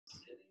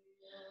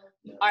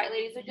All right,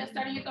 ladies, we're just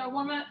starting with our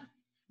warm-up.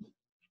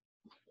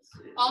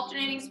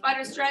 Alternating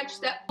spider stretch,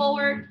 step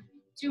forward,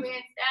 2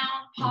 hands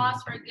down,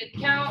 pause for a good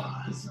count,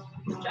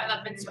 drive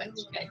up and switch.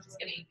 Okay, just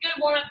getting a good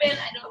warm-up in.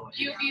 I know a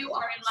few of you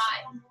are in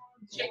my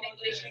strength and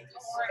conditioning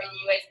core, and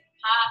you guys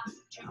have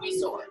to be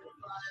sore.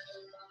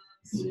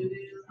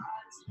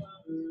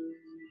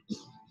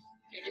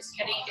 You're just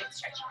getting a good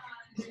stretch.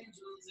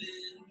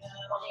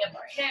 Holding up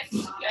our hips,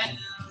 good.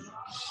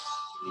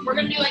 We're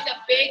gonna do like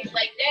a big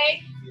leg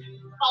day,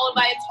 followed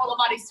by a total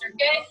body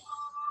circuit,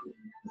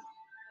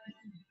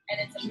 and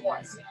it's a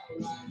force.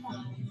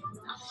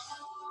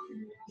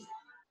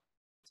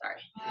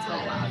 Sorry, it's a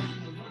little loud.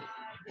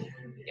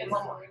 Good,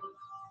 one more.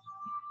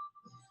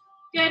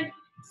 Good.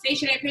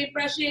 Stationary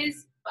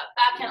paintbrushes, but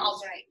back can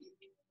alternate.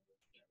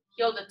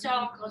 Heel to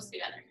toe, close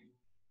together.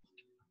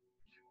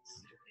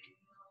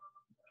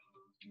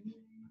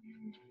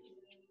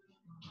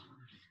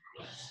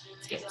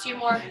 Let's get 2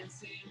 more.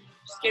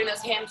 Just getting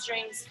those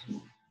hamstrings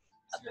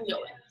up and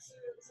going.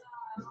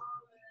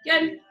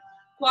 Good.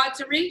 Quad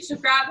to reach, so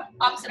grab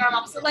opposite arm,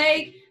 opposite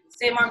leg.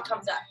 Same arm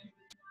comes up.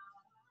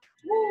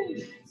 Woo.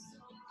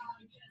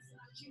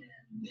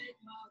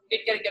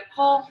 Good, get a good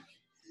pull.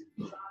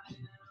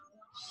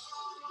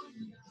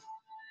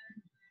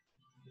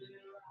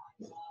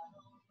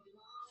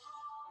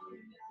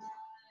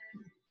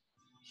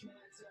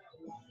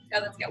 Now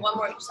let's get 1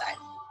 more each side.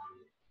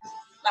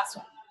 Last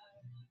one.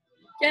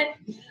 Good.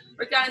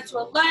 We're down into a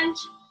lunge.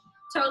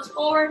 Toes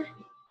forward.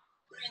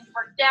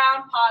 Work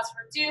down. Pause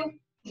for 2.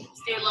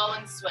 Stay low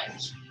and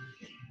switch.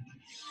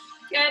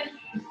 Good.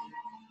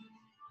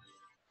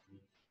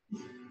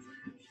 Good.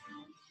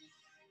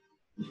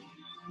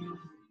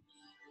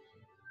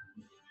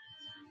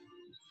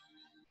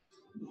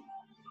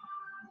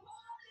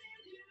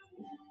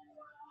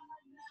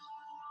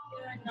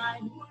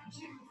 9.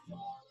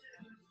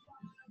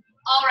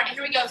 All right,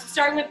 here we go. So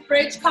starting with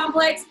bridge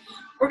complex,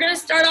 we're gonna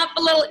start off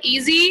a little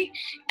easy,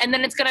 and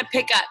then it's gonna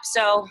pick up.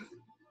 So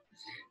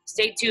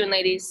stay tuned,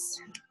 ladies.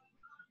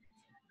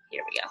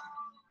 Here we go.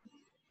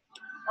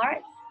 All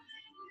right.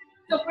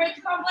 So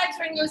bridge complex,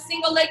 we're gonna go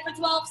single leg for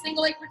 12,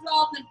 single leg for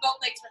 12, and then both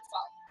legs for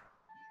 12.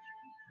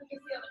 You can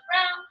see on the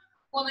ground,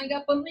 1 leg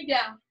up, 1 leg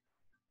down.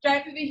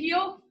 Drive through the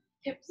heel,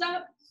 hips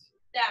up,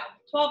 down.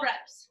 12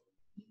 reps.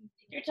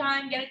 Take your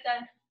time, get it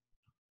done.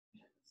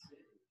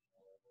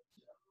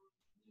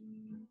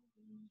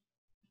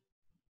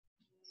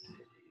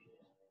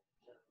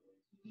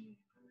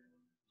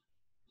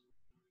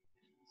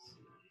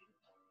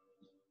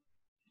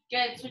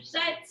 Good, switch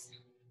sides.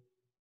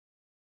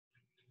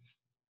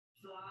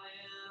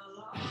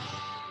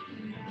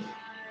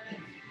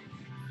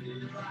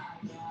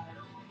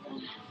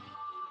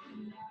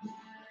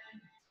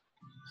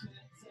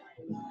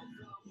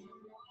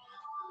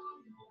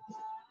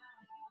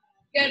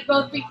 Good,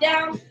 both feet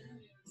down.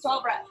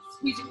 12 reps.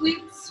 Squeeze your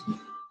glutes.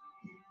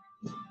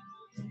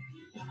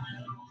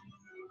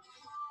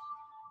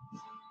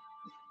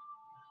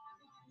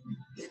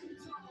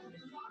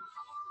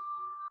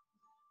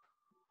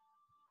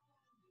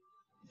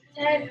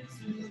 Ten,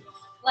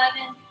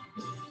 11,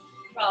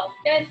 12.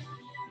 Good.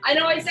 I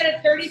know I said a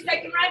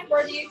 30-second rest,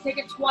 or do you take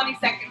a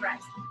 20-second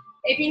rest?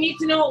 If you need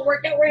to know what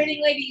workout we're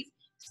hitting, ladies,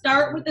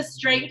 start with the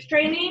strength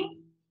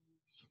training,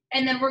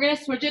 and then we're going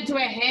to switch it to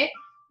a hit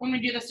when we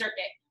do the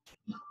circuit.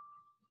 So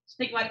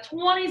take about a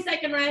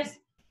 20-second rest.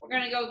 We're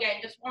going to go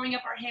again, just warming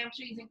up our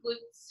hamstrings and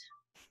glutes.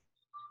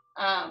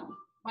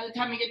 By the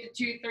time we get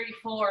to 2, 3,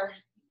 4,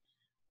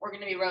 we're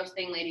going to be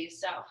roasting, ladies.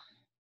 So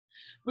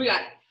we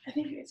got it. I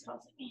think you guys call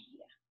it. Yeah.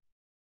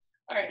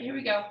 All right, here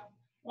we go.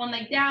 1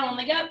 leg down, 1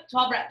 leg up,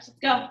 12 reps. Let's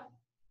go.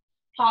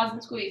 Pause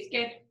and squeeze.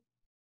 Good.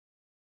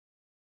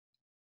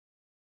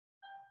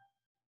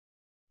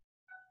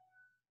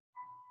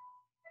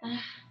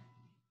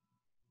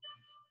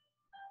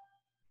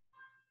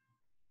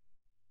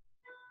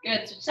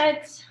 Good. Switch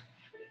sides.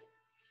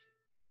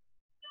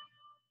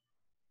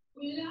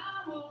 When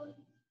I was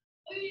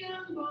a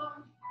young boy,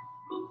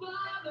 my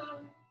father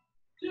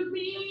took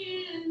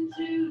me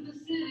into the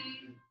city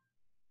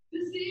to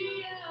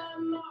see a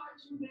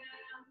marching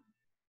band.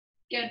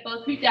 Good,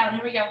 both feet down.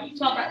 Here we go.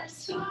 12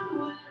 reps.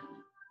 Somewhere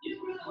you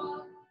grow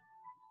up,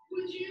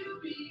 would you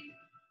be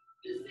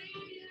the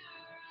savior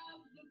of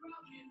the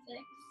broken?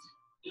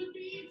 6,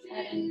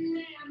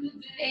 7,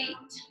 8.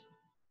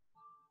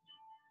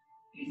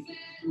 He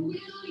said,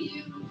 will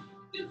you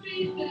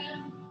defeat them?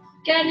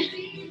 Good.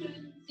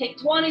 Take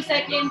 20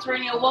 seconds. We're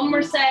gonna go 1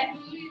 more set,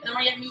 and then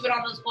we're gonna move it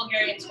on those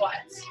Bulgarian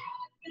squats.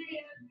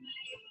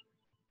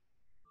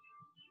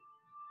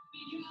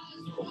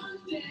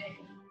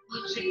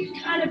 You should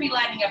kind of be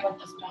lining up at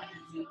this point.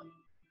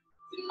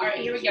 All right,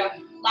 here we go.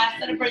 Last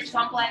set of bridge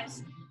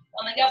complex.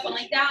 1 leg up, 1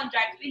 leg down,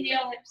 drag to the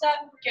heel, hips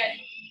up. Good.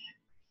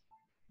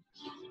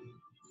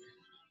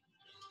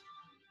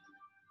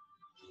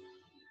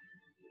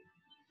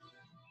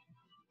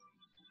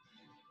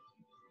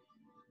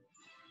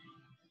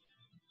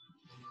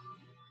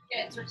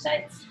 Good, switch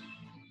sides.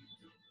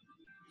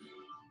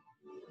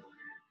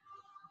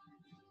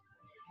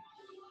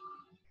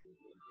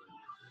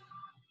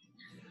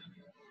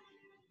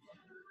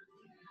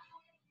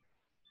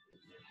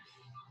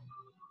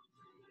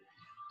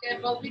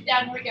 Good, both feet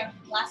down. Here we go.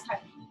 Last time.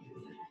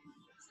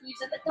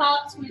 Squeeze at the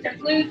top, squeeze our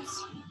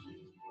glutes.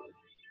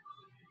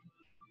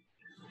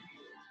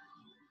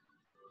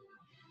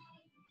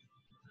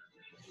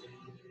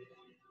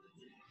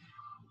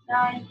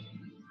 9, 10,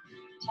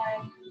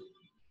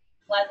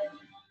 11.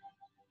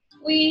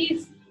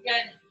 Squeeze.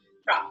 Good.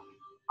 Drop.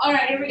 All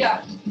right, here we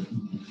go.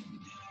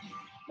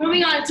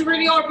 Moving on, so we're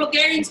gonna go our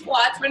Bulgarian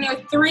squats. We're gonna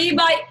go 3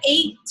 by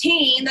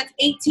 18. That's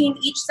 18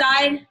 each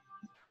side.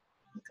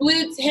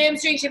 Glutes,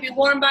 hamstrings should be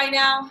warm by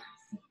now.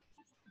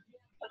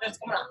 Oh, that's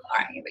coming up. All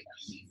right, here we go.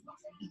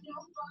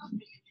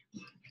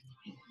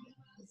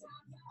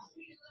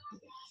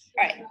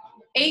 All right,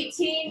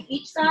 18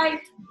 each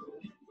side.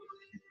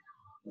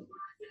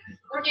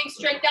 Working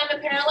straight down the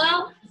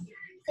parallel.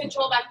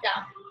 Control back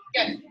down.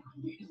 Good.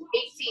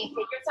 18. Take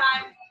your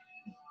time.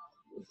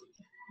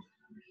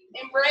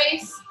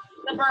 Embrace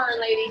the burn,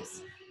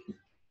 ladies.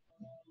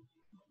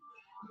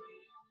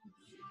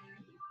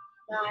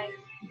 9,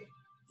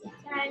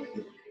 10, 11,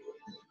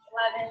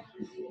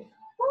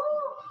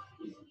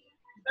 woo,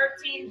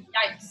 13,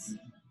 yikes,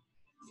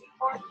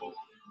 14,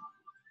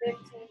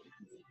 15,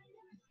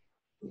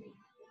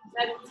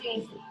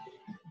 17,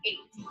 8.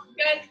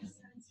 Good.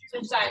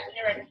 Switch sides when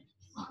you're ready.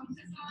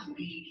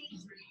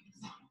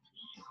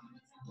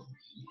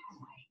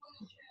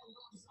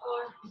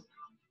 4,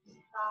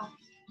 5.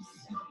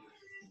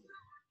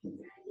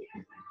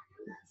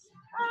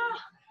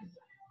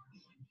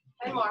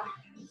 10 more.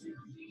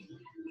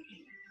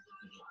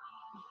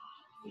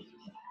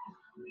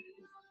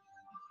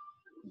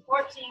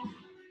 14,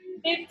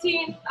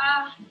 15,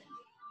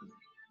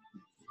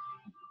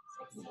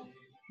 16,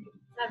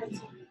 17,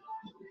 18.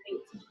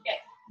 Okay.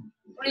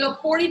 We're gonna go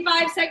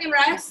 45-second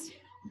rest.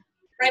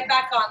 Right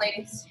back on,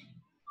 ladies.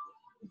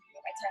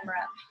 Get my timer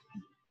up.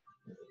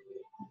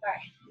 All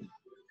right.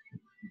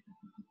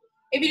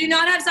 If you do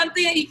not have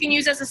something that you can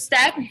use as a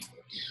step,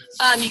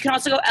 you can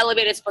also go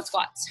elevated split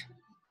squats,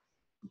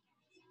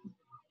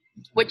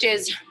 which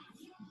is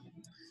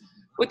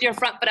with your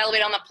front foot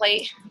elevated on the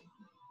plate.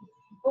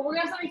 But we're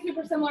gonna have something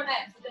super similar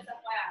next, so just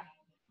FYI.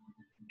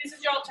 This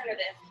is your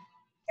alternative.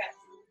 Okay.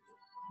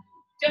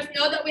 Just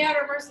know that we have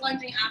reverse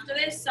lunging after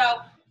this,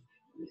 so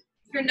if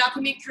you're not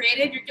gonna be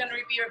creative, you're gonna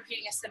be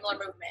repeating a similar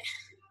movement.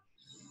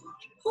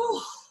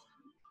 Whew.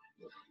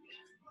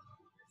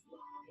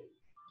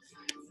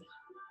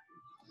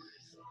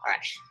 All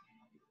right.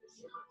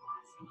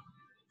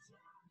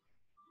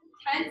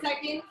 10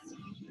 seconds.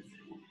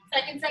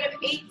 Second set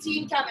of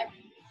 18 coming.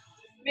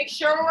 Make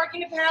sure we're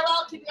working in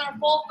parallel, keeping our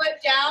full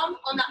foot down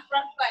on that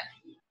front foot.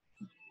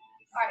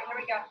 All right, here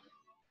we go.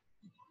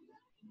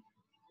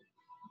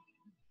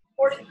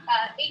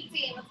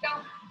 18, let's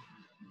go.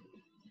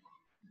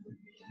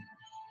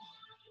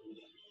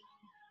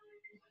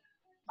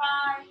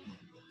 5,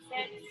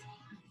 6,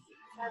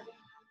 7,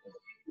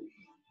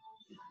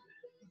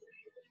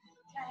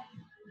 10.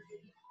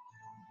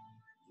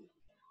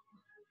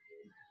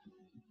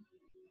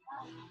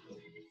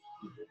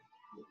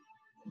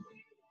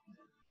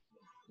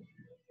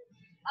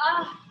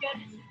 Good.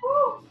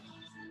 Woo.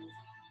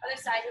 Other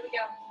side, here we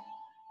go.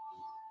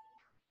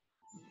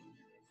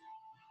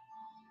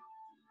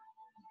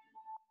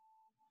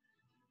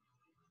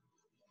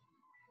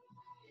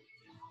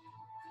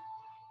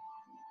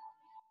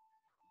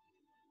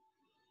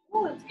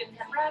 Ooh, that's good.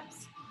 10 reps.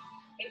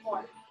 8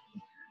 more.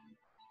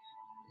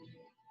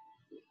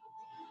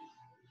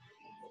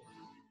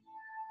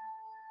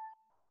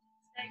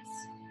 6,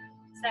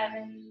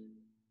 7,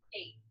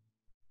 8.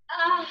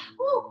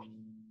 Woo.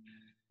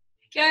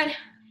 Good.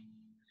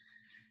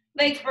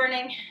 Legs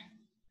burning.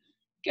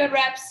 Good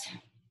reps.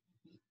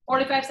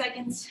 45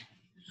 seconds.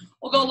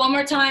 We'll go one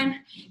more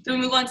time, then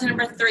we move on to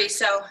number 3.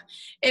 So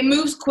it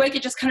moves quick,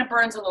 it just kind of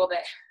burns a little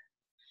bit.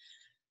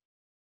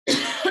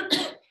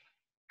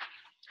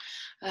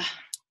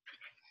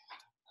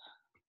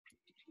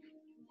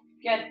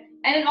 Good.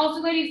 And then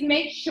also, ladies,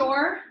 make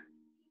sure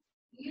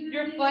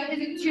your foot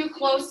isn't too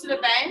close to the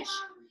bench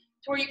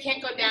to where you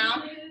can't go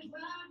down.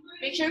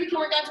 Make sure we can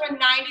work down to a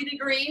 90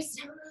 degrees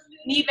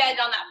knee bend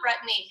on that front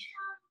knee.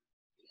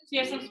 So you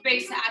have some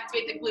space to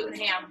activate the glute and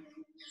ham.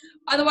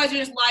 Otherwise,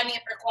 you're just lining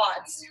up your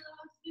quads.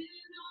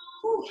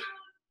 Whew.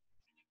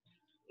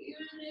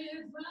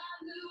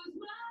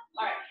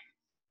 All right.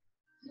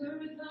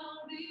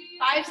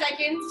 5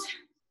 seconds.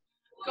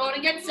 Go to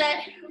get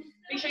set.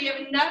 Make sure you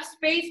have enough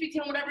space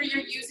between whatever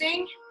you're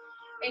using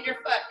and your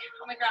foot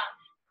on the ground.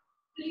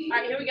 All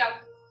right, here we go.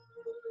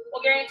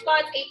 Bulgarian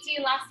squats,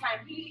 18 last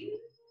time.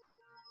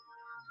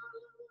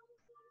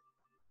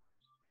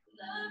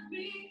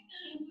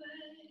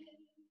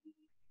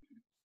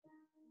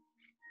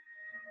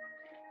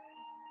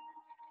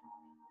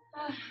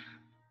 Ah.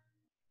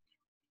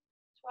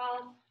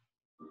 12.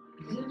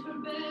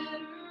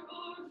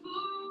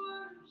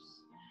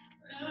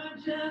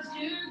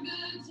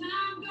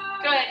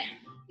 Good.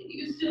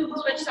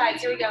 Switch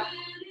sides. Here we go.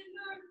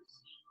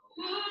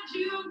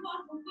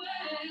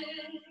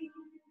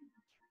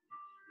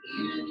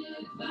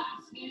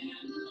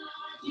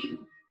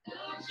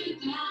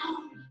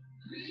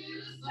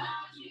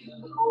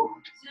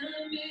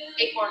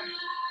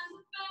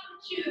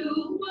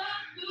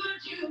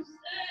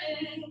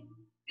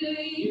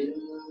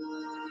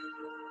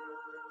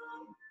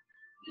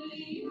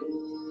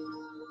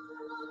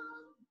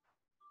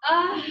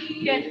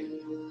 Good.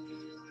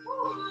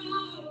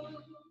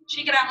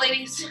 Shake it out,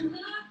 ladies.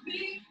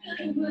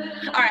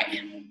 All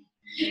right.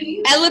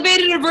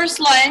 Elevated reverse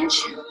lunge,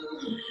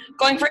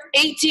 going for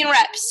 18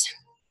 reps.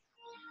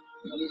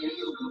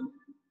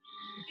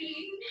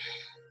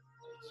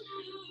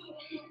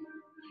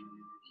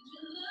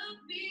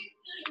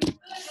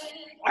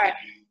 All right.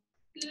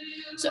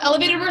 So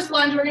elevated reverse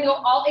lunge, we're gonna go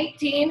all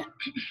 18.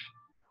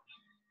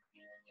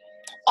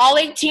 All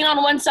 18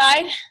 on one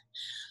side,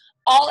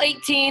 all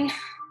 18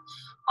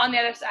 on the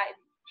other side.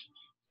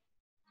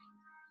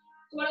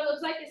 So what it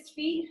looks like is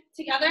feet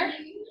together.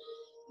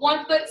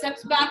 One foot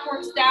steps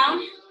backwards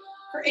down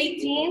for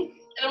 18, and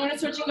I'm gonna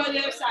switch and go to the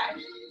other side.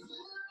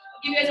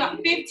 I'll give you guys about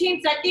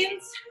 15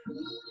 seconds,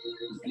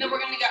 and then we're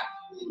gonna go.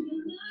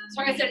 So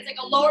like I said, it's like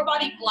a lower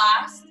body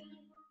blast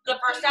for the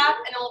first half,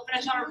 and then we'll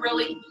finish on a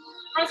really,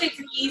 I don't say it's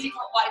an easy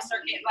front body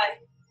circuit, but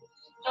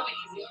it'll be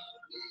easy.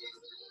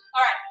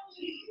 All right,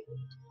 so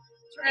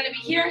we're gonna be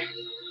here.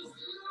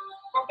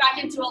 Work back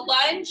into a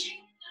lunge.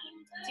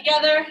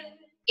 Together,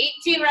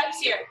 18 reps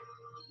here.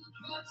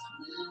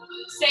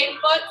 Same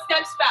foot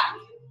steps back.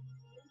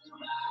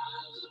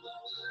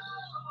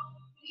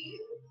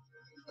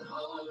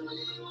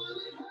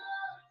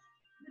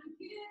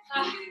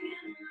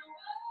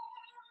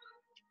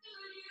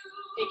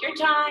 Take your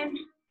time.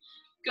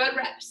 Good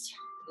reps.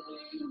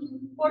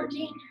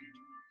 14,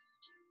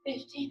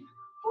 15,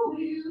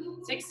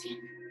 16, 17,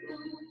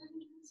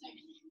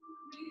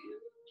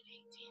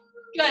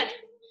 18. Good.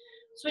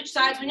 Switch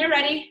sides when you're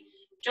ready.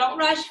 Don't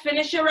rush.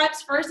 Finish your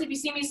reps first. If you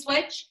see me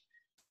switch,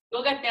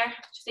 you'll get there.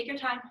 Just take your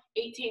time.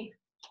 18.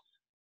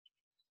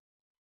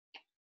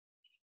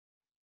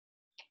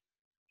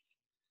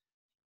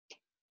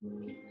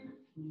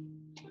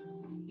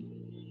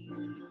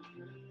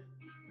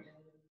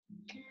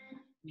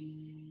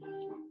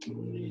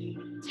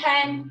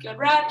 Good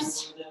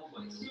reps.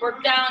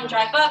 Work down,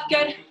 drive up.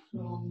 Good.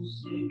 Woo.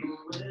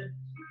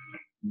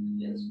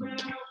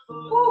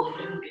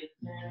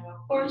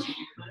 14,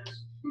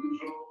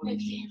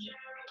 15,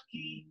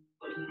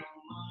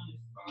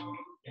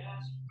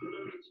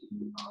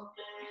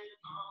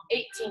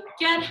 18.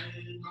 Good.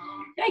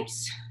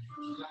 Thanks.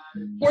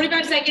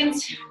 45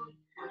 seconds.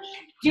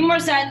 Few more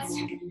sets.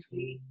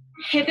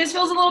 If this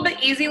feels a little bit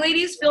easy,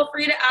 ladies, feel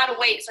free to add a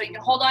weight so you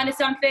can hold on to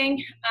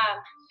something.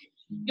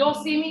 You'll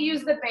see me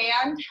use the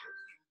band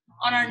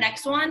on our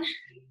next one.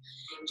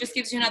 Just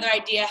gives you another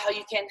idea how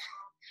you can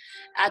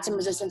add some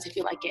resistance if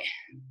you like it.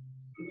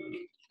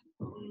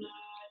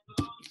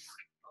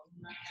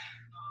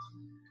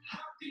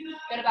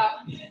 Got about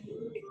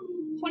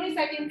 20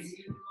 seconds.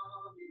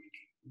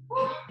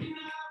 Woo.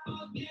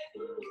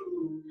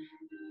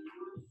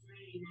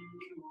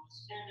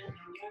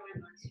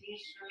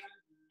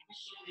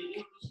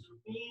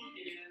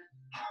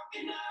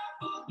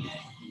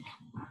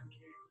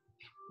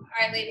 All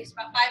right, ladies,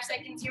 about 5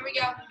 seconds. Here we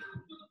go.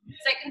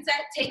 Second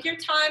set, take your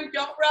time,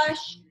 don't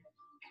rush.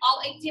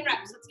 All 18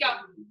 reps, let's go.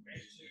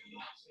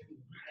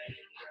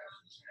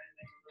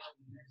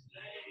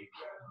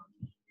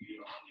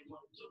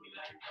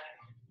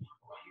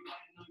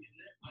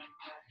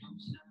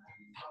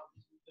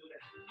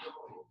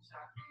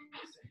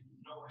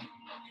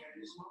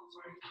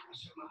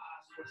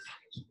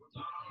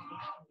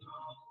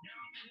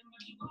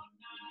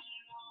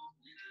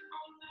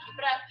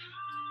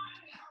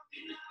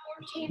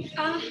 Keep it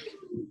up. 14,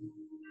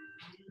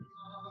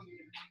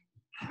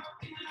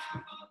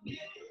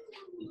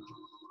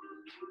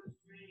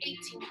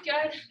 18,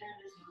 good.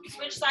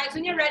 Switch sides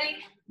when you're ready.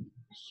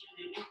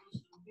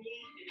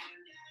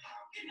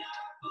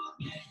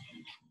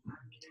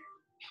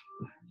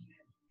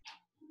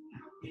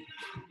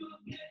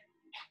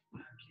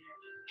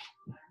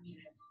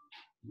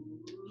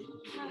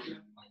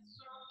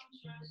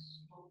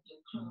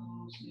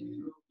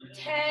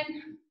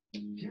 Ten,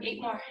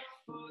 8 more.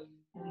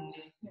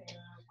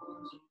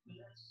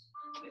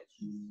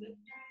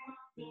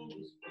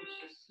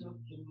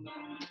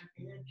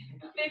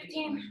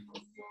 15,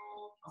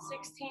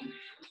 16,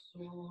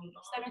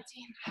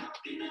 17,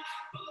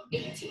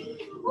 18.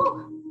 Woo.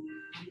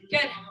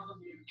 Good.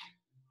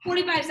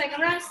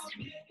 45-second rest.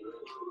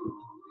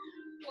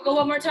 We'll go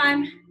one more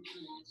time,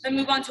 then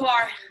move on to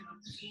our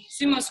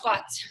sumo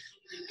squats.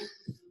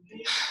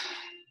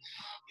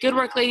 Good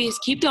work, ladies.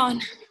 Keep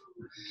going.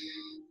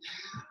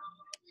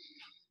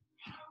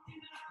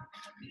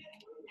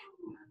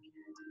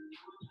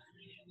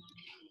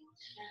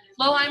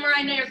 Lowheimer,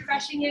 I know you're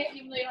crushing it,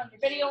 even though you don't have your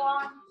video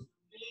on.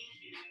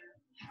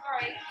 All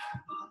right.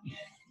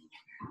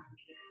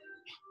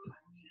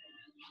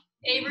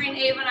 Avery and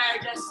Ava and I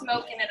are just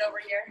smoking it over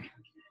here.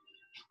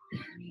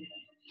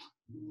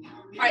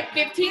 All right,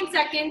 15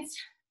 seconds.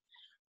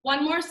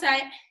 One more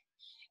set,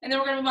 and then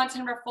we're gonna move on to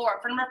number 4.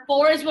 For number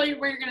 4 is where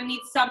you're gonna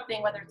need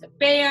something, whether it's a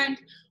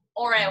band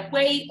or a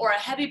weight or a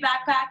heavy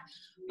backpack,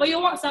 but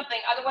you'll want something,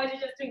 otherwise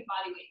you're just doing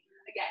body weight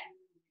again.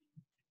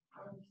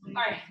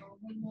 All right,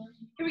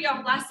 here we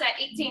go, last set,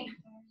 18.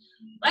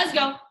 Let's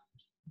go.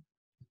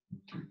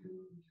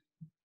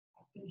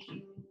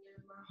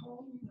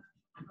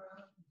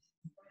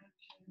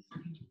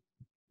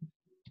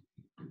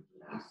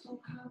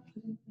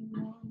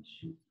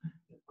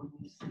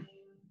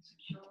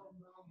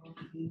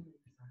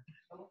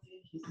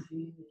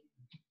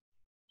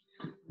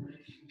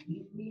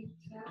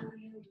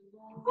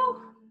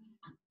 Woo.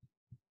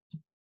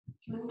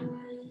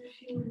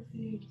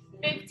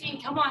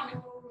 15, come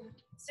on.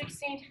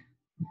 16,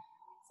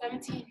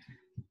 17,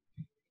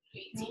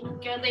 18.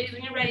 Good, ladies,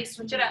 when you're ready,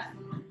 switch it up.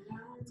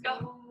 Let's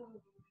go.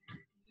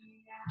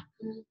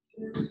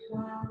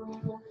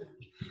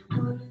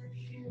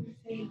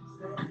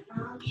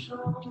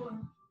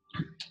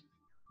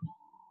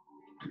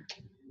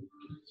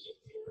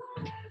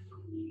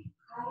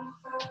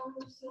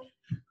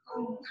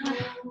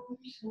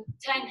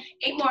 Ten,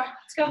 8 more.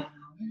 Let's go.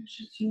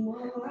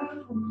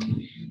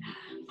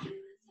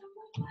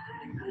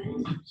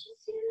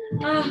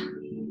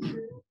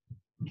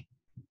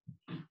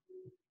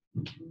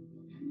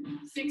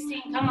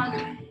 16, come on.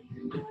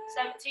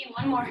 17,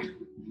 one more.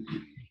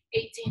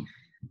 18.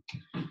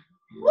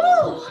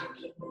 Woo!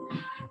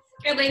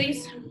 Good,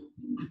 ladies.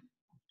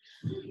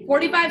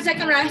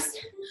 45-second rest.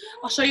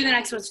 I'll show you the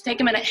next one, so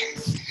take a minute.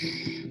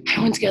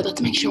 Everyone's good,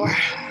 let's make sure.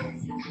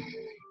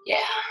 Yeah.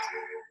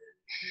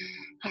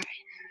 All right.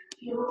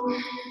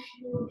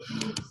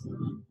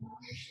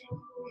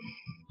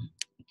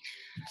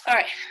 All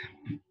right.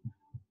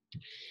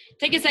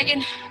 Take a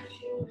second.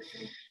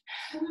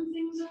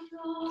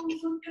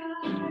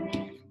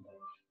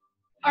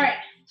 All right.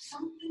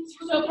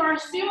 So for our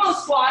sumo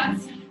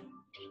squats,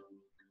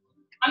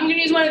 I'm gonna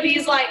use one of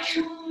these like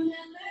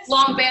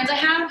long bands I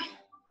have.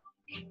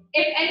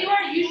 If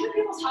anywhere, usually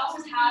people's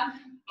houses have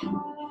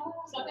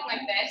something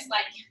like this.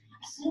 Like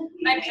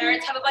my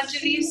parents have a bunch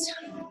of these.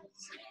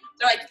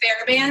 They're like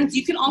fair bands.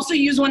 You can also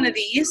use one of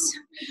these.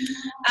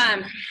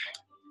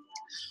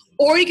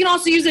 Or you can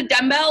also use a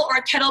dumbbell or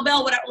a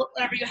kettlebell,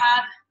 whatever you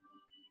have.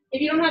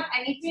 If you don't have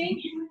anything,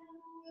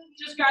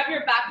 just grab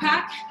your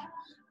backpack.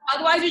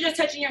 Otherwise, you're just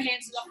touching your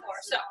hands to the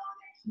floor. So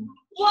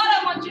what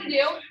I want you to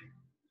do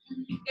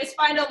is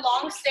find a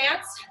long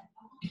stance.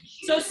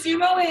 So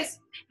sumo's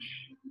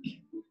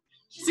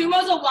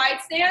a wide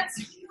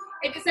stance.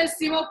 If it says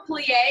sumo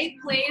plie,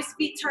 plie is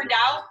feet turned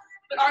out,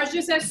 but ours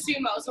just says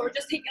sumo, so we're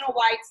just taking a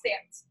wide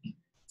stance.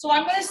 So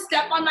I'm gonna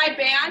step on my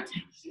band.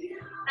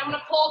 I'm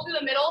gonna pull through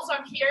the middle, so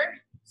I'm here,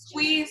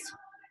 squeeze,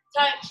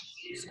 touch,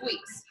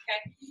 squeeze,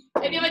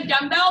 okay? If you have a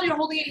dumbbell, you're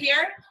holding it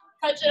here,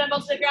 touch the dumbbell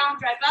to the ground,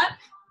 drive up.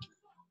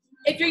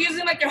 If you're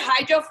using like your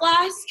hydro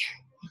flask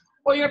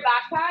or your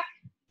backpack,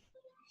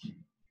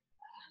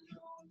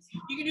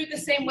 you can do it the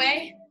same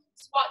way,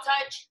 squat,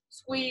 touch,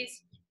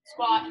 squeeze,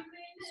 squat,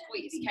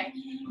 squeeze, okay?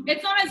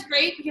 It's not as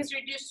great because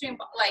you're just doing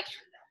like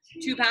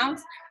 2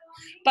 pounds,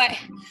 but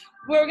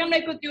we're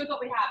gonna do with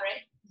what we have,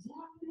 right?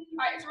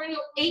 All right, so we're gonna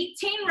go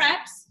 18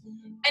 reps,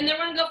 and then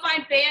we're gonna go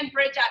find band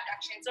bridge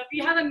abduction. So if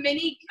you have a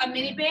mini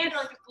band or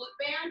like a glute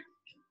band,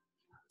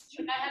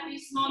 like I have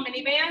these small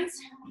mini bands,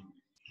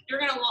 you're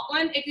gonna want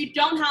one. If you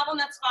don't have one,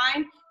 that's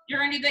fine. You're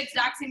gonna do the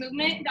exact same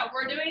movement that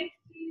we're doing,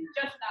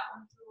 just that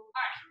one.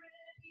 All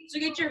right, so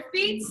get your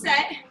feet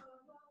set.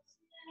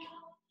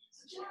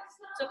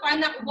 So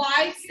find that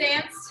wide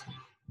stance.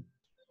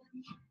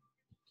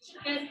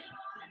 And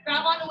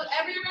grab onto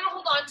whatever you're gonna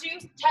hold on to.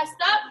 Chest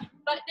up,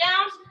 butt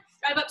down,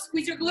 drive up,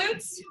 squeeze your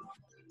glutes,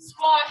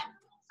 squat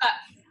up.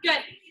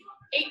 Good.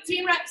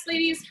 18 reps,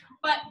 ladies.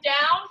 Butt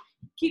down,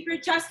 keep your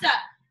chest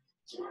up.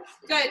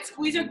 Good.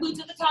 Squeeze your glutes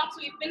at the top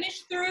so you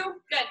finish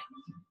through. Good.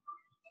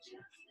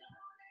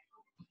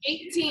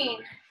 18.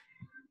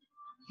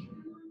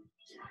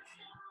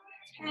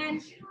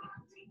 10.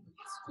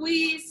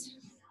 Squeeze.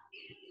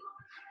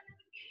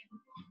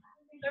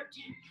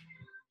 13.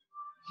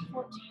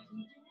 14.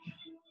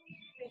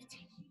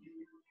 15.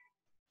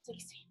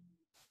 16.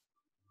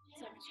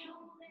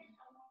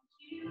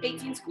 17.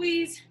 18,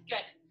 squeeze.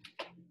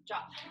 Good.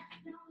 Drop.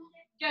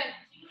 Good.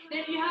 Then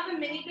if you have a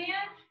mini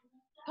band,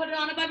 put it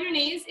on above your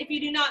knees. If you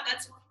do not,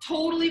 that's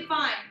totally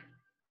fine.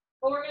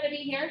 But we're going to be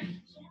here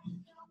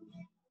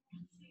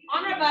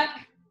on our butt.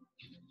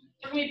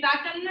 We're going to be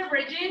back down in our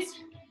bridges,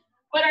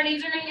 but our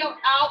knees are going to go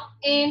out,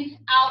 in,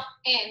 out,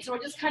 in. So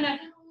we're just kind of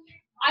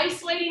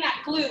isolating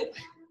that glute.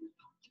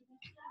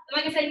 And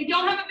like I said, if you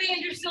don't have a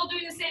band, you're still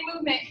doing the same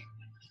movement.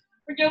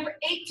 We're going for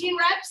 18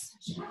 reps.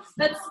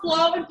 Let's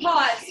slow and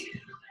pause.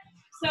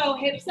 So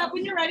hips up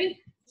when you're ready.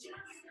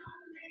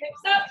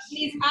 Hips up,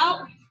 knees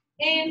out,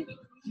 in,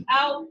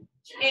 out,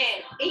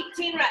 in.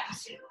 18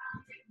 reps.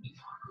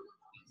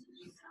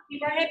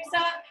 Keep our hips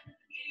up.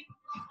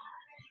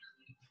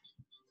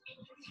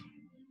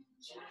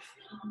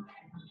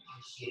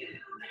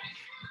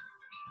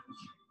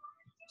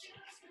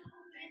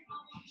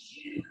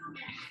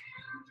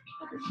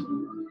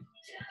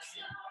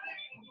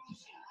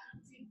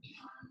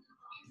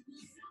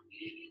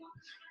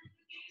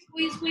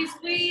 Squeeze, squeeze,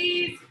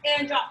 squeeze,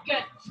 and drop.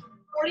 Good.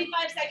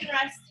 45-second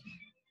rest.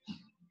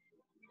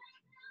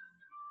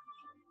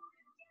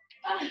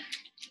 Uh,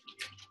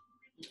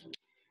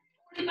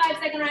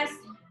 45-second rest.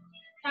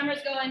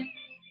 Timer's going.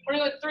 We're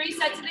gonna go 3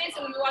 sets of this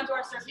and we move on to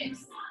our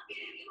circuits.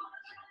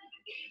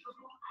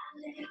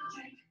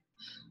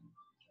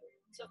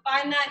 So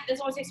find that, this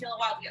always takes me a little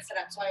while to get set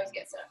up, so I always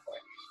get set up for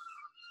it.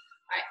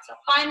 All right, so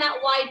find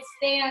that wide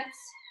stance.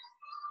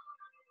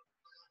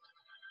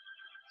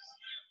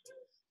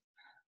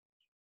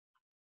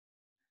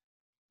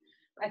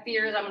 My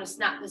fear is I'm gonna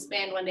snap this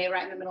band one day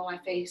right in the middle of my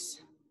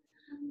face.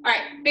 All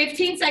right,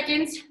 15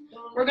 seconds.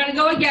 We're gonna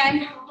go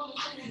again.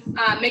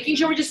 Making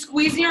sure we're just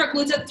squeezing our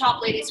glutes at the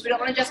top, ladies. We don't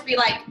wanna just be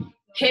like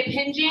hip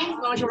hinging. We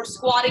wanna make sure we're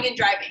squatting and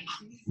driving.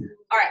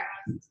 All right.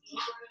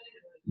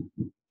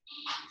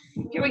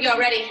 Here we go,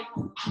 ready.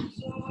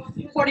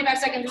 45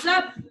 seconds is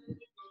up.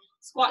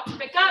 Squat to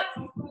pick up.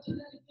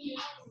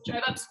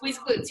 Drive up, squeeze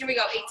glutes. Here we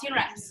go, 18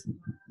 reps.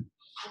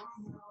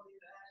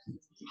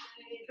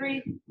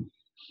 3.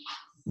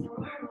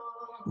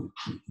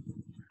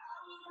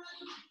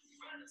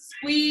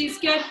 Squeeze,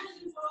 good.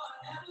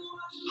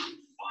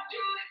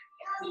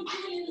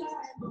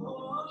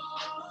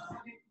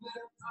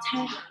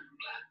 10.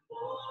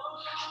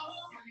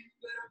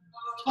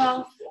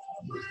 12.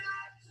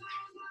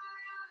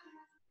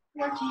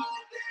 14.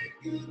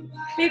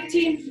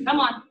 15. Come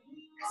on.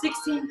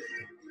 16.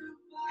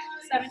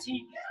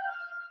 17.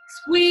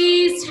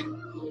 Squeeze.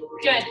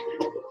 Good.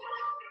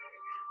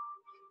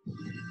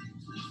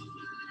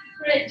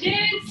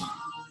 Bridges.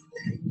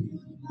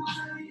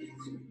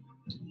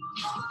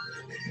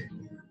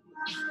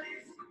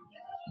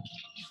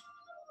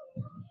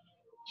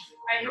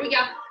 All right, here we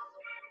go.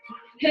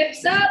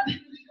 Hips up,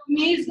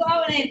 knees go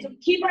out and in. So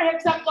keep our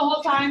hips up the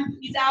whole time.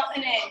 Knees out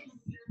and in.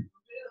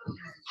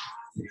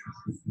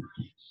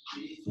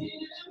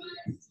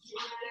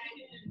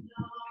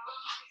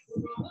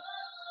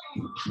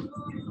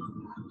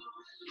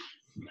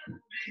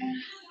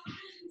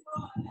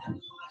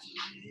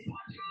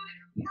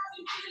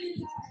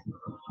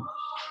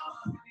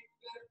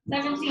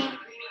 $17,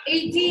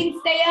 $18,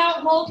 stay out,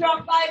 hold,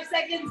 drop 5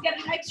 seconds, get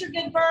an extra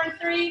good burn.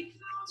 3,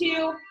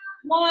 2,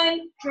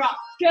 1, drop.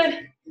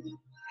 Good. Woo.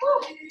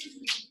 All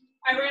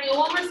right, we're gonna go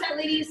one more set,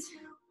 ladies.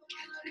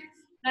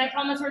 And I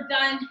promise we're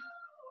done.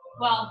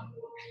 Well,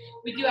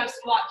 we do have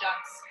squat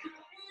jumps.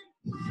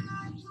 All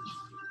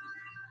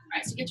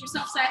right, so get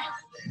yourself set.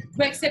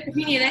 Quick sip if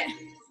you need it.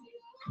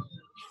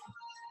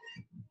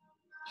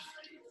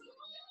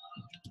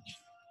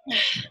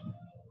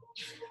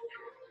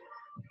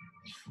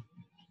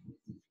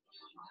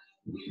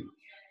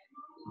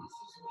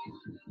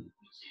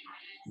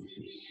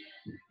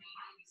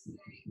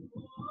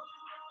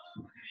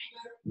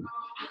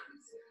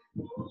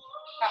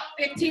 About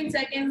 15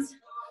 seconds.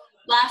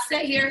 Last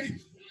set here.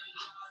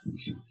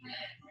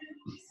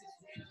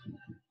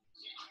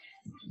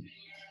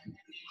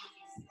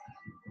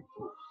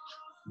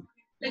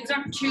 Things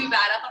aren't too bad.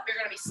 I thought we were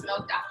gonna be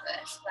smoked after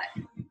this,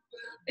 but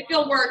they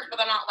feel worked, but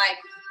they're not like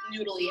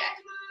noodly yet.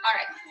 All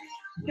right,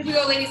 here we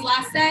go, ladies.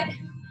 Last set.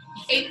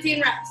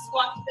 18 reps.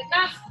 Squat to pick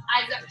up,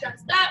 eyes up,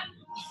 chest up,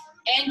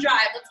 and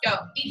drive. Let's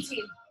go.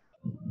 18.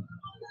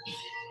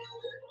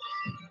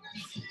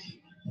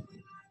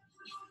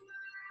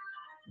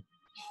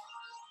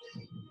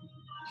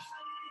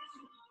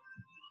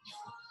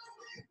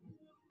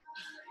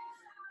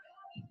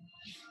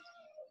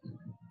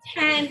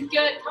 And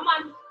good. Come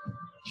on.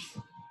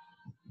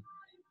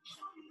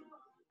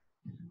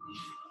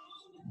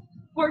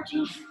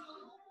 14,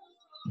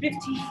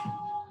 15,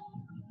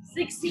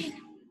 16,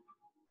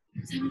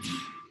 17,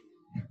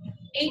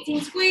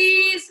 18.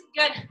 Squeeze.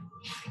 Good.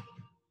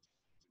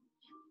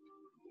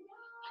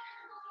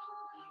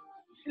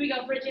 Here we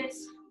go,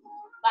 bridges.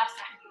 Last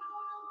time.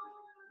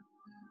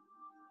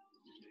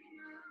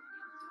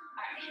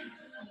 All right.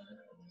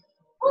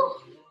 Woo.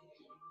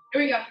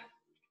 Here we go.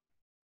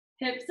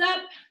 Hips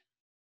up.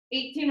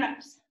 18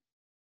 reps.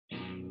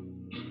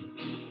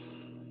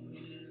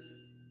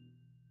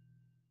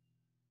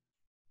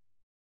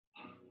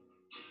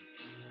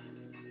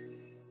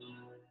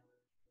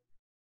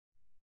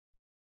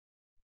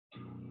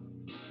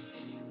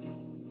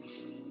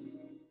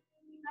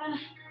 Uh,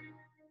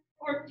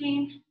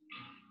 14,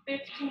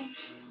 15,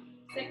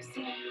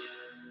 16,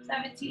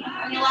 17.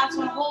 And the last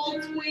one,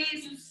 hold,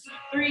 squeeze.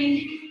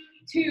 3,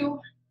 2,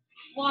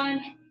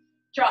 1,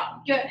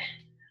 drop. Good.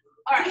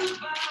 All right.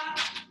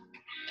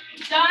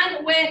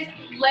 Done with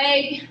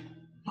leg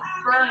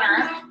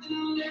burner.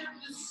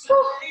 Whew.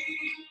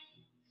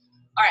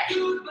 All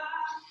right.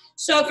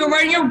 So if you're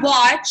wearing your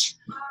watch,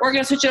 we're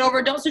gonna switch it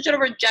over. Don't switch it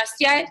over just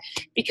yet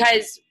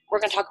because we're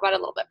gonna talk about it a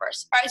little bit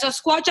first. All right, so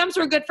squat jumps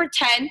are good for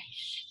 10.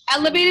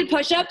 Elevated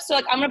push-ups, so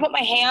like I'm gonna put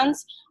my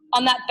hands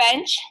on that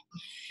bench.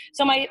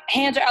 So my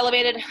hands are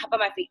elevated up on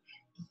my feet.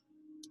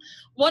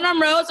 One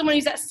arm rows, I'm gonna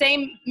use that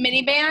same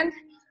mini band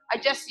I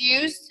just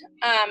used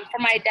for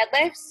my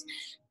deadlifts.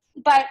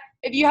 But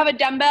if you have a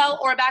dumbbell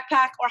or a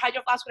backpack or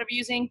hydro flask, whatever you're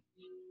using,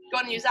 go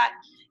ahead and use that.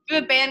 If you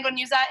have a band, go ahead and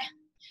use that.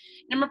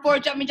 Number 4,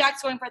 jumping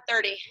jacks going for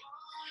 30.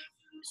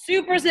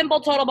 Super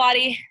simple total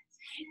body.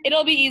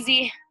 It'll be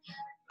easy.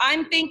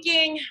 I'm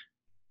thinking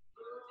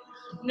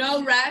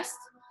no rest.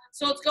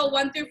 So let's go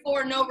 1 through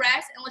 4, no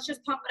rest, and let's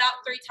just pump it out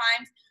 3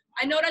 times.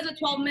 I know it has a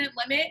 12-minute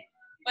limit,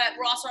 but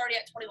we're also already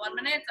at 21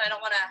 minutes. I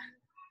don't want to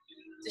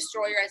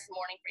destroy your guys'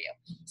 morning for you.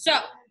 So,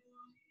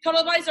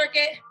 total body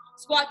circuit,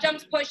 squat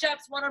jumps,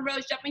 push-ups, one-arm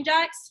rows, jumping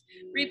jacks.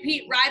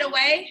 Repeat right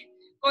away,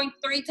 going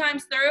 3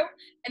 times through,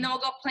 and then we'll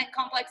go plank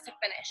complex to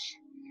finish.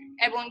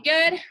 Everyone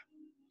good?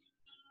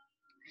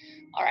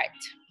 All right.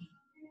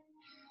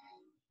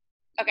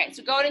 Okay,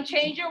 so go ahead and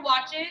change your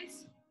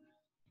watches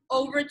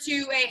over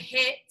to a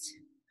HIIT,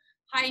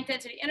 high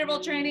intensity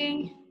interval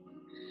training.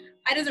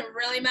 It doesn't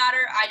really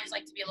matter. I just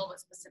like to be a little bit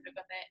specific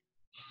with it.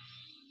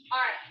 All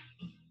right.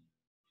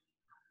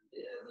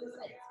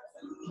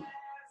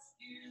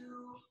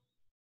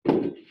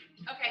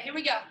 Okay, here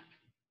we go.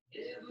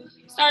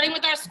 Starting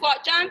with our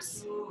squat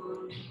jumps.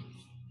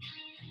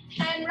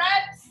 10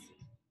 reps.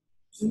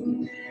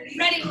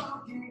 Ready.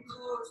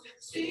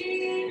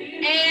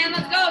 And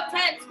let's go.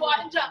 10 squat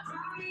and jump.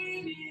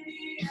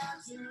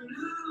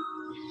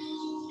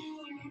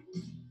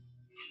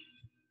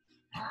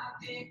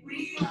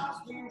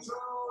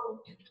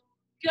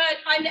 Good.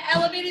 Find the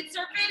elevated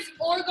surface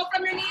or go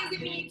from your knees if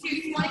you need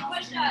to. 20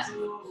 push-ups.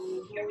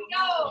 Here we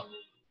go.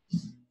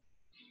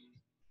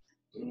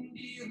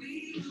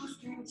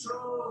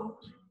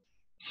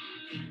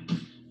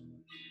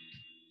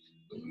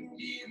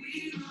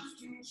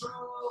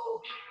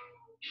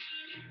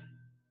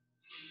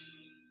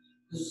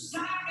 Cause I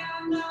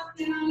got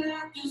nothing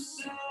left to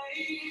say.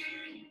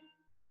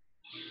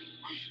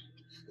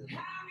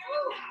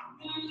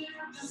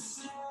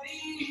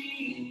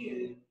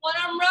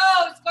 One-arm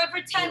rows, going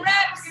for 10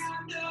 reps.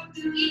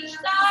 Each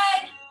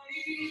side.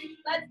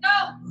 Let's go.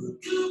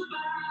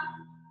 Goodbye,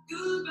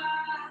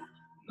 goodbye,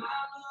 my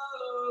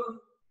love.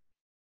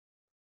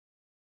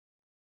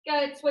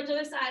 Good, switch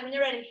other side when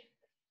you're ready.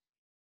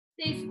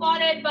 Stay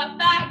squatted, butt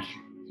back,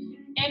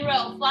 and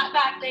row. Flat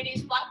back,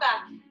 ladies, flat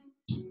back.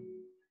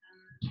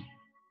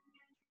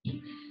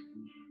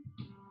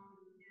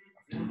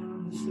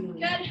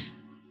 Good.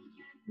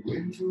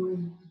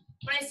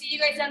 When I see you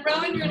guys done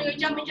rowing, you're gonna go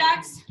jumping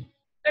jacks.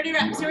 30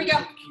 reps, here we go.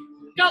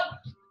 Go.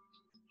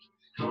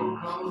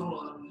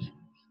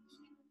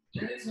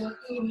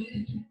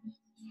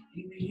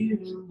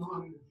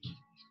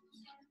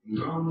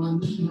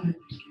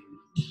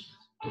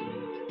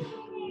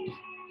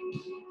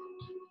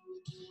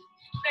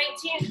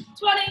 $19,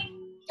 $20,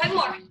 10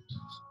 more.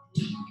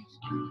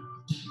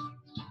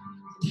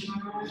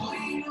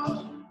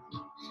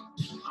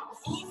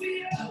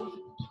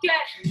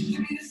 Good.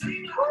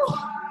 Woo.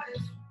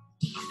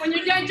 When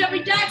you're done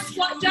jumping jacks,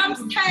 squat jumps,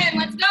 10.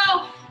 Let's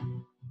go.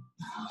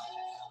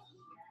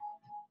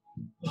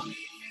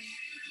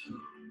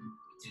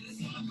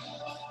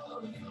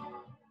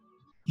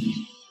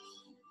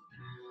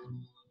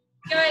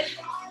 Good.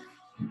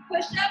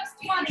 Push-ups,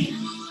 20. Take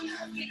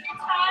your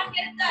time,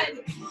 get it done.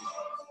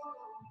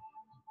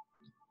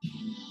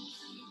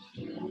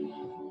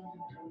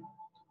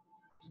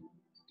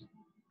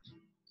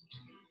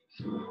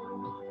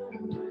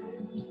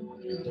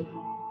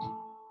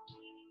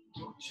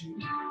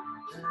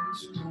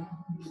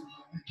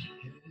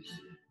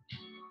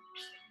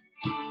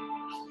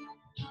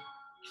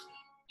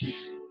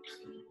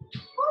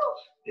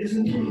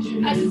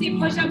 I see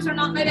push-ups are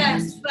not my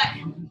best, but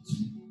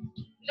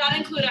you gotta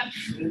include them.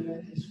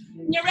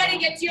 When you're ready,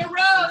 get to your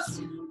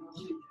rows.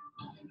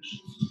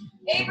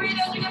 Avery,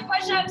 those are good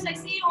push-ups. I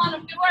see you on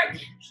them. Good work.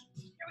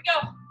 Here we go.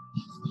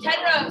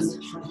 10 rows.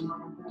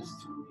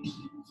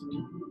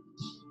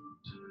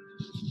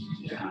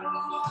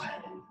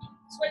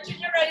 Switch when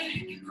you're ready.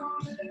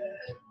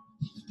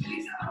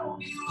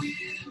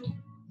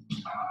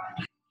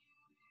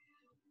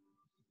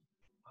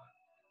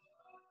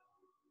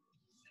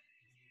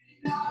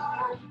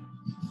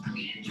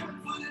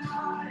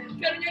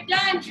 Good, when you're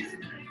done,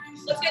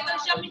 let's get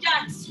those jumping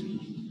jacks. Here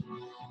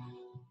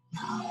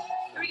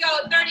we go,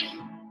 30.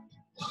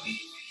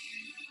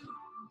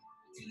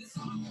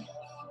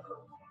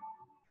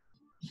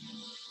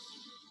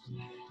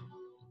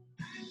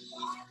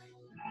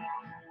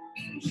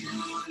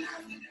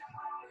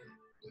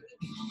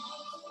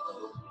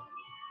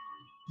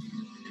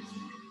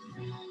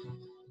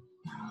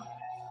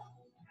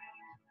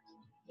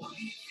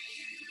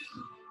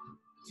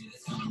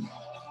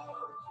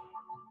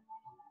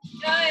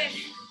 Good.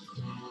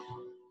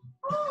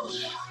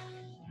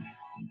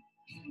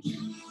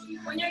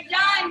 When you're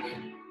done,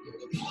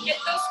 get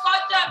those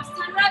squat jumps,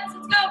 10 reps,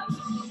 let's go.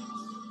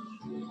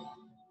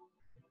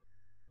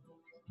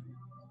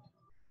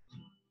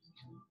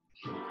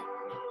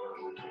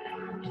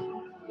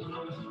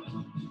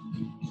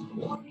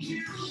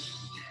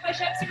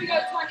 Push-ups, here we go,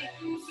 20.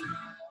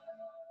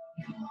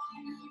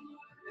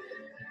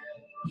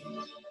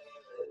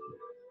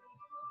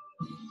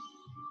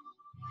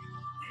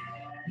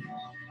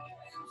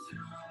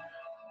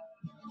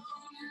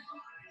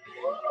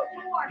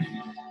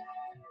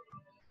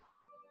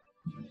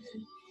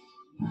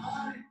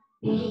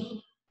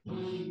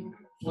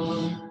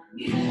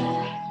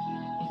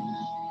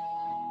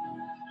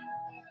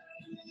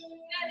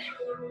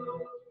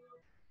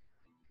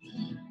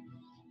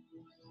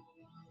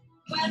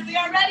 When we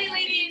are ready,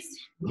 ladies,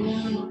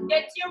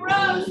 Get to your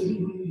rows.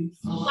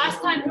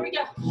 Last time, here we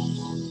go.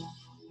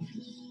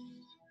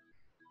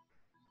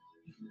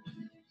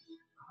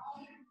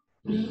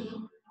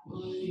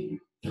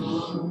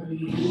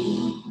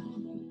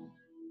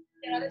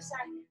 The other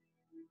side.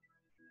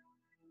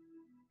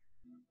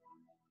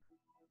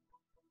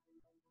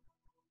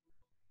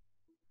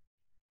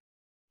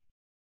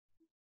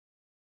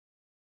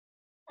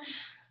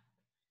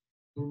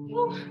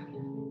 Woo.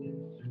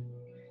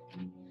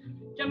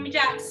 Jumping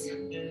jacks.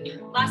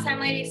 Last time,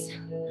 ladies.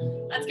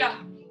 Let's go.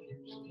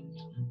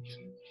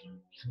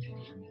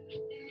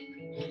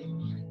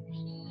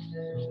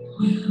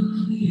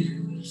 Will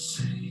you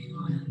say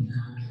when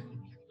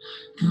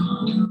I've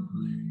gone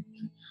away,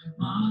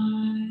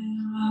 my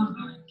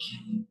lover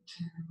came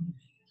to me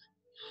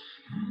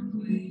and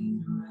we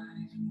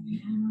right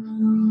in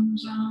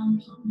rooms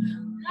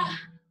unfamiliar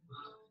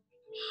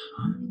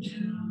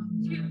until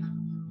 2,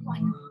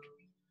 1.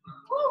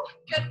 Woo,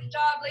 good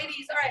job,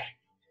 ladies. All right,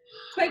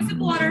 quick sip of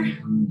water.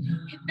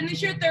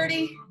 Finish your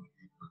 30.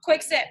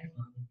 Quick sip.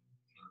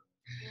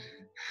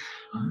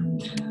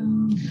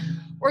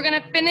 We're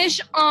gonna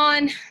finish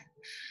on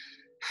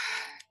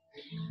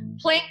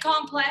plank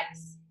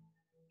complex.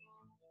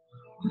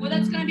 Well,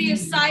 that's gonna be a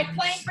side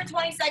plank for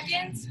 20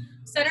 seconds,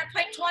 center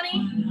plank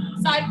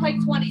 20, side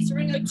plank 20. So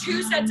we're gonna go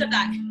 2 sets of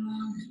that.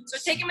 So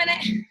take a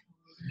minute,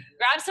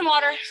 grab some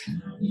water.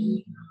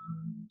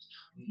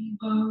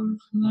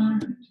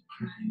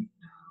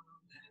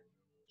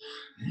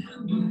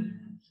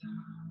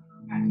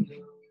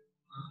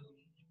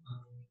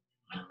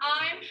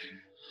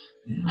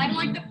 I don't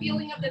like the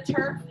feeling of the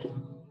turf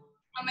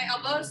on my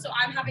elbows, so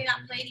I'm having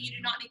that played. You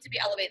do not need to be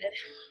elevated.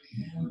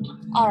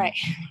 All right.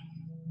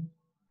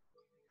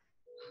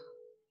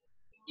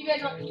 You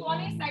guys want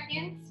 20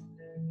 seconds.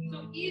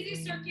 So easy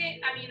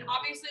circuit. I mean,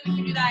 obviously we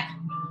can do that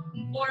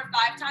 4 or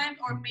 5 times,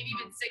 or maybe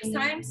even 6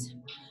 times. If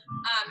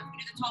we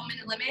do the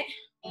 12-minute limit.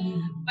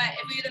 But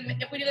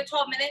if we do the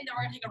 12-minute, then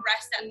we're gonna take a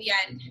rest at the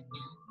end.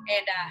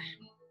 And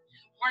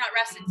we're not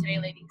resting today,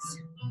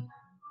 ladies.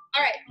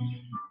 All right.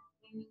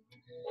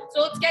 So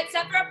let's get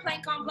set for a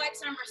plank complex.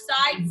 Remember,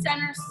 side,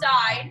 center,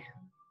 side.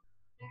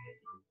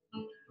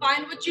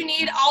 Find what you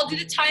need. I'll do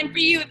the time for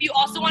you. If you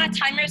also want to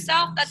time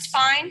yourself, that's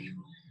fine.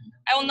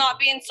 I will not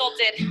be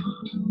insulted.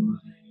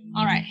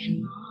 All right.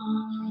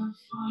 All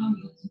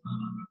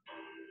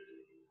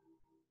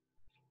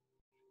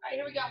right,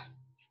 here we go.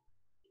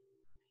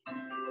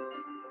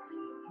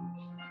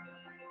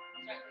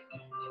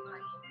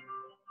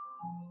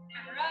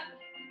 Camera up.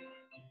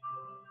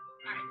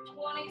 All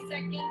right, 20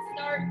 seconds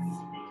starts.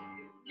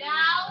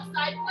 Now,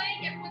 side plank,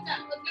 everyone's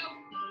up. Let's go.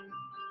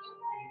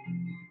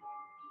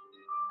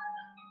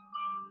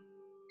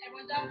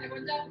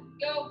 Everyone's up.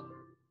 Go.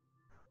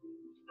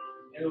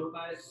 I hope I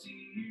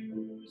see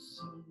you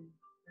soon,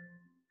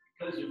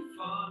 because you're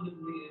fond of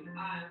me and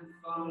I'm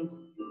fond of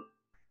you.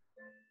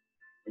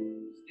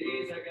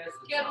 Days, I guess.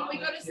 Good, when we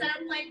go to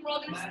center plank, we're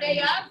all going to stay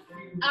up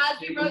as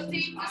we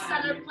rotate to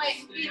center plank.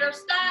 Feet are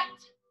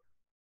stacked.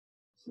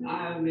 I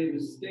made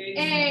mistakes.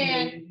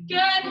 And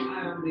good.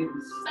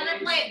 Center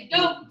plank,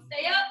 go.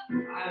 Stay up.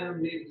 I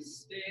made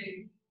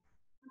mistakes.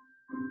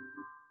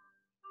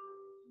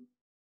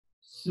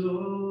 So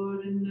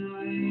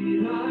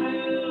tonight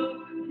I'll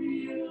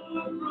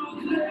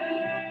proclaim.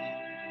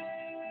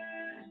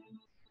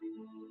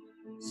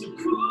 So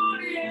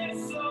cool, yes,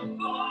 so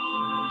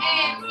far.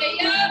 And stay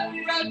up,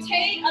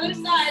 rotate, other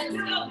side, let's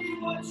go. Tell me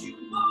what you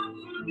want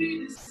for me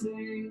to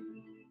say.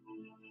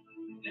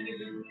 And if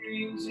it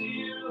brings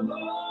you home.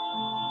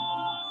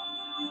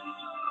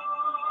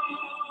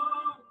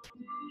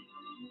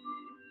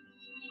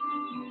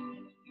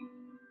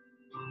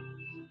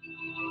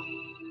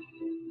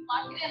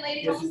 Lock it in,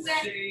 ladies, hold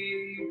set.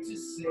 Safe to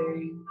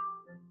say.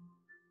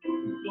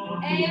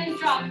 And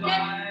drop it.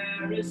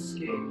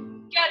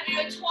 Good, we do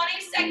a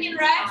 20-second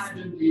rest.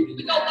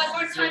 We go one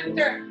more time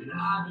through.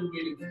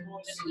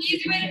 Just an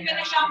easy way to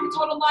finish off the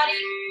total body,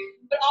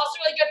 but also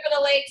really good for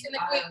the legs and the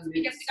glutes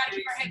because we gotta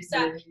keep our hips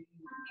up.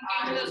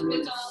 Engage those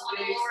glutes on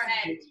the lower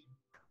end.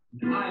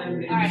 All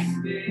right.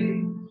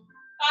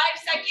 5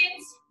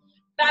 seconds.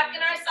 Back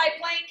in our side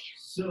plank.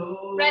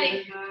 Ready.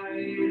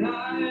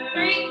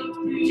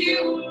 3,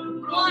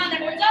 2, 1.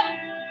 Everyone's up.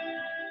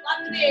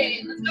 Lock it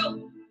in. Let's go.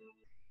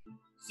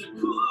 So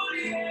cool,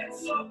 it's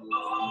so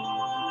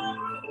far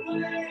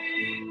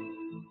away.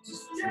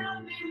 Just tell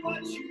me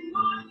what you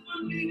want for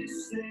me to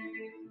say.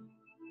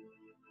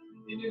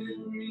 And if it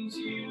brings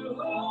you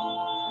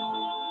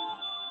home.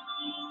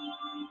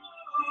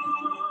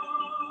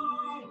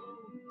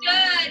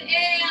 Good,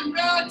 and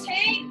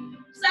rotate.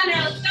 Center,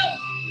 let's go.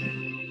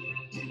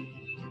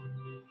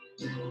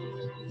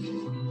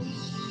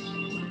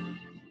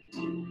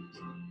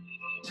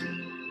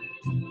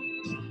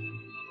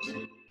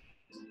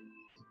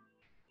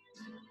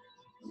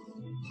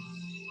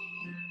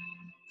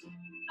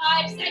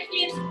 Five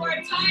seconds for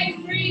time.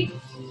 3,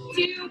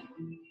 2,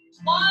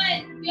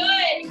 1.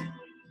 Good.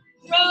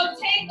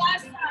 Rotate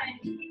last time.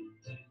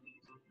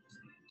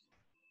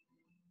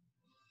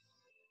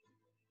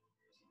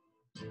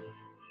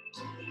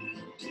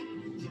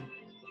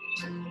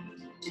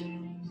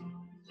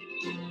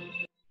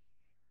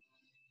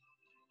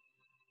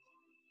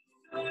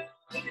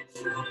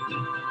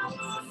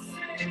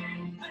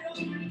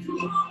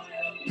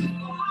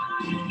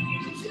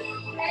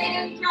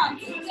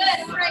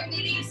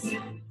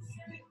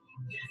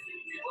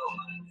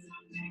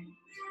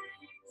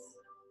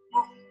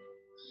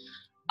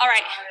 All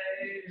right,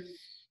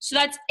 so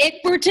that's it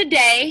for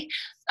today.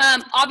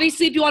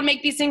 Obviously, if you want to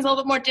make these things a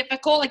little bit more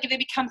difficult, like if they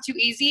become too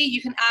easy,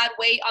 you can add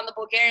weight on the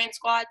Bulgarian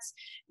squats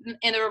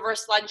and the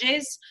reverse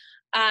lunges.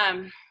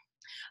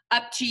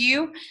 Up to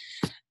you.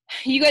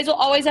 You guys will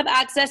always have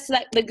access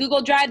to the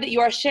Google Drive that you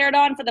are shared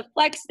on for the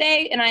flex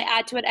day, and I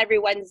add to it every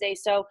Wednesday.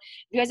 So if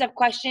you guys have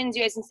questions,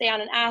 you guys can stay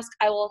on and ask.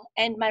 I will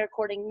end my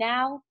recording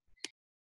now.